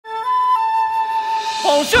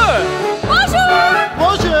Bonjour! Bonjour!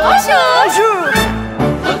 Bonjour! Bonjour!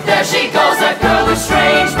 Look, there she goes, that girl who's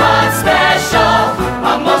strange but special,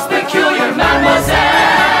 a most peculiar mademoiselle.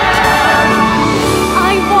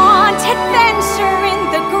 I want adventure in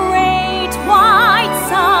the great wide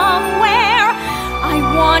somewhere. I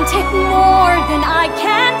want it more than I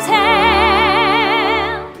can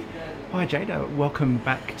tell. Hi Jayde, welcome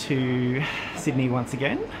back to Sydney once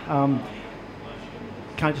again.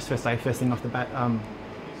 Can I just first say, first thing off the bat,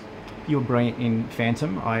 you were brilliant in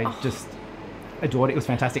Phantom. I just adored it. It was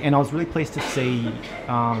fantastic, and I was really pleased to see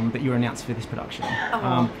that you were announced for this production.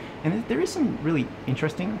 And there is some really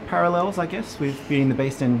interesting parallels, I guess, with Beauty and the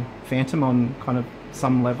Beast and Phantom on kind of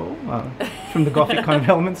some level, from the gothic kind of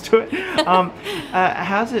elements to it.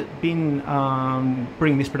 How's it been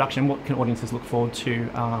bringing this production? What can audiences look forward to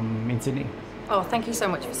in Sydney? Oh, thank you so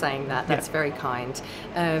much for saying that. That's very kind.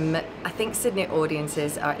 I think Sydney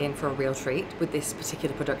audiences are in for a real treat with this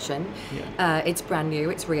particular production. It's brand new,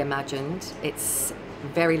 it's reimagined, it's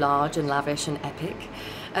very large and lavish and epic.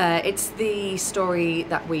 It's the story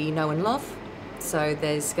that we know and love. So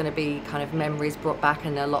there's going to be kind of memories brought back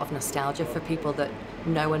and a lot of nostalgia for people that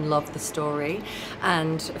know and love the story.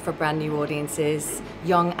 And for brand new audiences,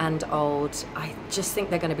 young and old, I just think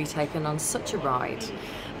they're going to be taken on such a ride.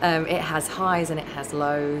 It has highs and it has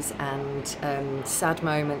lows, and sad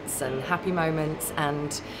moments and happy moments,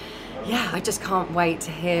 and yeah, I just can't wait to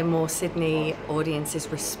hear more Sydney audiences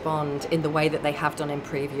respond in the way that they have done in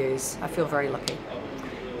previews. I feel very lucky.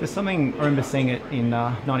 There's something, I remember seeing it in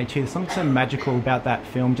 '92, there's something so magical about that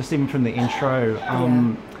film, just even from the intro.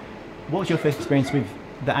 What was your first experience with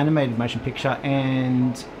the animated motion picture,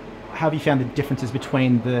 and how have you found the differences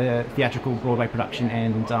between the theatrical Broadway production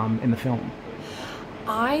and in the film?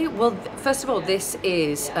 Well, first of all, this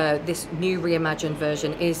is this new reimagined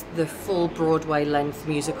version is the full Broadway length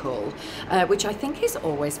musical, which I think is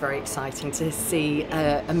always very exciting to see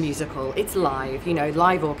a musical. It's live, you know,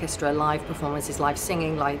 live orchestra, live performances, live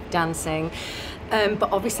singing, live dancing.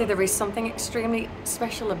 But obviously there is something extremely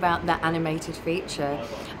special about that animated feature.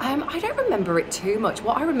 I don't remember it too much.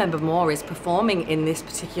 What I remember more is performing in this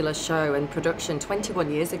particular show and production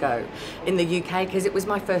 21 years ago in the UK, because it was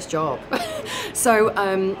my first job. So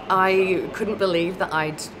I couldn't believe that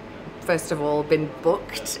I'd, first of all, been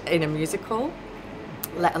booked in a musical,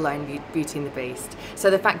 let alone Beauty and the Beast. So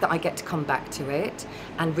the fact that I get to come back to it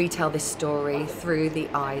and retell this story through the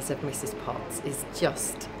eyes of Mrs. Potts is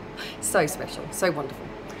just so special, so wonderful.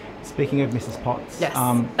 Speaking of Mrs. Potts, yes.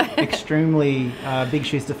 Extremely big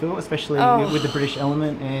shoes to fill, especially with the British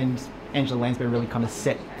element, and Angela Lansbury really kind of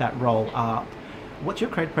set that role up. What's your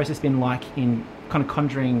creative process been like in kind of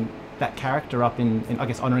conjuring that character up in I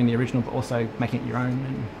guess, honouring the original, but also making it your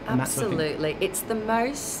own and that sort of thing? Absolutely. It's the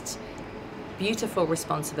most beautiful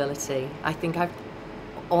responsibility I think I've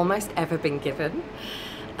almost ever been given.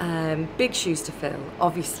 Big shoes to fill,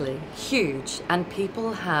 obviously, huge, and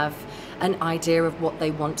people have an idea of what they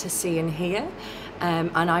want to see and hear,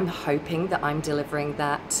 and I'm hoping that I'm delivering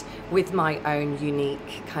that with my own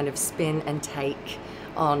unique kind of spin and take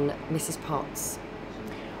on Mrs. Potts.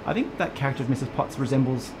 I think that character of Mrs. Potts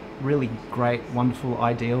resembles really great, wonderful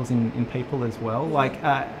ideals in people as well. Like,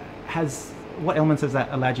 what elements has that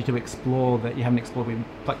allowed you to explore that you haven't explored with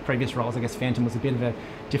like previous roles? I guess Phantom was a bit of a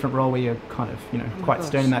different role where you're kind of, you know, quite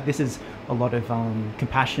stern in that. This is a lot of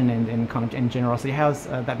compassion and kind of and generosity. How's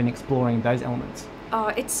that been exploring those elements? Oh,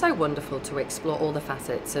 it's so wonderful to explore all the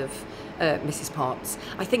facets of Mrs. Potts.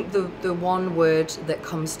 I think the one word that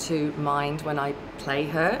comes to mind when I play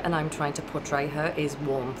her and I'm trying to portray her is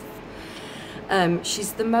warmth.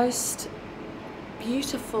 She's the most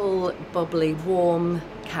beautiful, bubbly, warm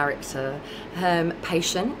character,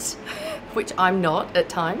 patient, which I'm not at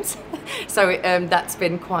times. So that's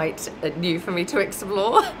been quite new for me to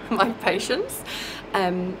explore, my patience.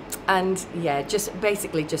 And yeah, just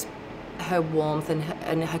basically just her warmth and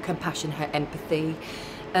her compassion, her empathy,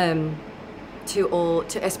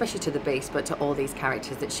 especially to the Beast, but to all these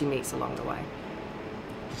characters that she meets along the way.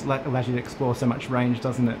 Just allows you to explore so much range,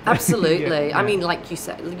 doesn't it? Absolutely. Yeah. I mean, like you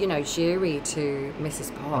said, you know, Jiri to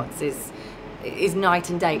Mrs. Potts is night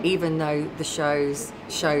and day, even though the shows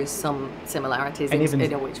some similarities in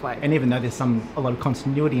a which way. And even though there's a lot of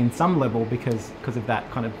continuity in some level because of that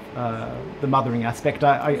kind of the mothering aspect,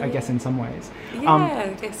 I guess in some ways. Yeah,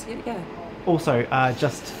 I guess, yeah. Also,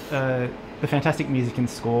 just the fantastic music and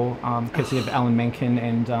score, courtesy of Alan Menken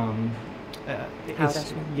and Howard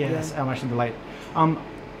Ashman. Yes, Alan Ashman the late.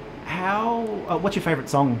 What's your favourite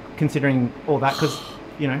song, considering all that? Because,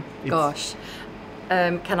 you know, gosh.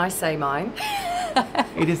 Can I say mine?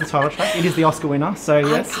 It is the title track. It is the Oscar winner, so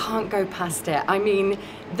yes. I can't go past it. I mean,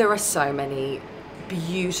 there are so many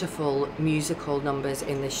beautiful musical numbers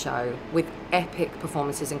in this show with epic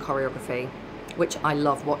performances and choreography, which I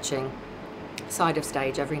love watching side of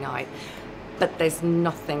stage every night. But there's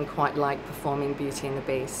nothing quite like performing Beauty and the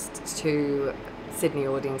Beast to Sydney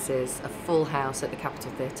audiences, a full house at the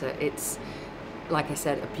Capitol Theatre. It's, like I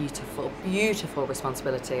said, a beautiful, beautiful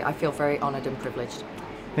responsibility. I feel very honoured and privileged.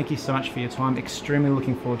 Thank you so much for your time. Extremely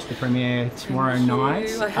looking forward to the premiere tomorrow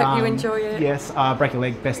night. I hope you enjoy it. Yes, break a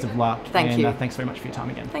leg, best of luck. Thank you. Thanks very much for your time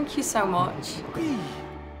again. Thank you so much.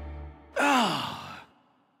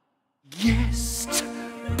 Guest,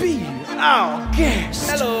 be our guest.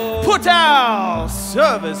 Hello. Put our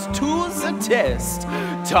service to the test.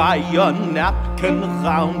 Tie your napkin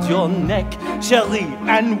round your neck, Cherie,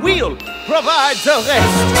 and we'll provide the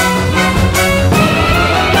rest.